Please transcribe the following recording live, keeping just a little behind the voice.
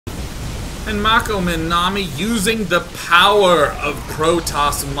And Mako Minami using the power of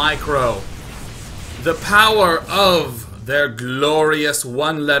Protoss Micro. The power of their glorious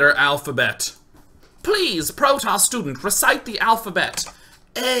one-letter alphabet. Please, Protoss student, recite the alphabet.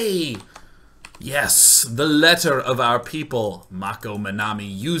 A. Yes, the letter of our people, Mako Minami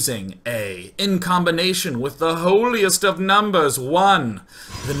using A, in combination with the holiest of numbers, 1,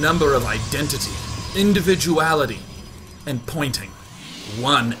 the number of identity, individuality, and pointing,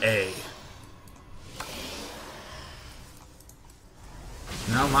 1A.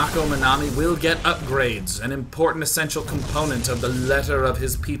 Now Mako Minami will get upgrades, an important essential component of the letter of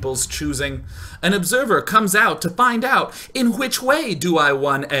his people's choosing. An observer comes out to find out, in which way do I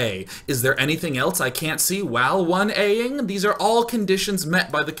 1A? Is there anything else I can't see while 1Aing? These are all conditions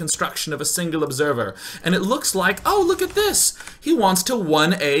met by the construction of a single observer. And it looks like, oh, look at this! He wants to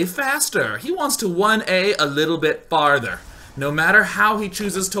 1A faster. He wants to 1A a little bit farther. No matter how he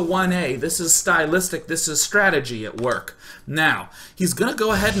chooses to 1A, this is stylistic, this is strategy at work. Now, he's going to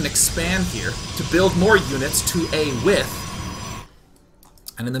go ahead and expand here to build more units to A with.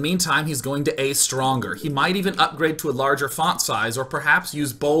 And in the meantime, he's going to A stronger. He might even upgrade to a larger font size, or perhaps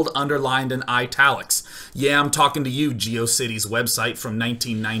use bold, underlined, and italics. Yeah, I'm talking to you, GeoCities website from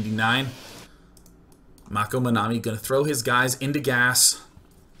 1999. Mako Minami going to throw his guys into gas.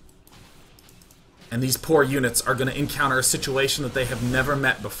 And these poor units are going to encounter a situation that they have never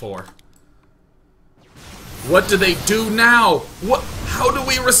met before. What do they do now? What? How do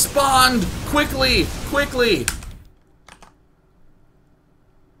we respond? Quickly! Quickly!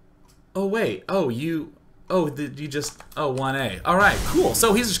 Oh, wait. Oh, you... Oh, did you just... Oh, 1A. Alright, cool.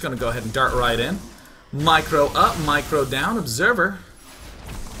 So he's just going to go ahead and dart right in. Micro up, micro down. Observer.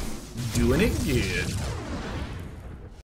 Doing it good.